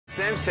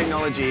Sam's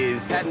technology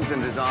is patterns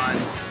and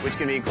designs which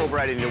can be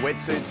incorporated into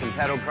wetsuits and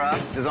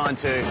paddlecraft, designed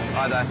to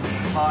either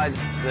hide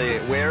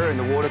the wearer in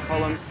the water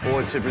column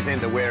or to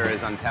present the wearer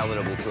as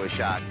unpalatable to a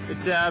shark.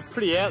 It's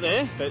pretty out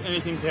there, but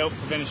anything to help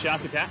prevent a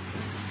shark attack.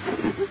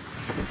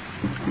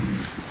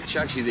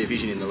 Sharks use their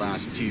vision in the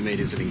last few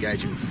metres of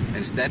engagement, and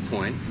it's at that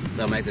point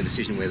they'll make the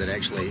decision whether to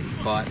actually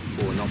bite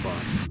or not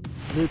bite.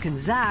 Luke and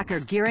Zach are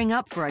gearing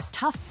up for a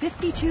tough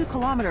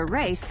 52-kilometre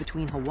race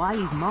between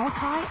Hawaii's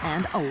Molokai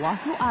and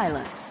Oahu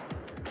Islands.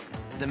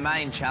 The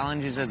main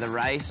challenges of the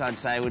race, I'd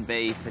say, would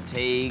be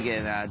fatigue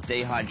and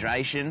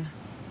dehydration.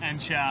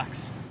 And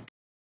sharks.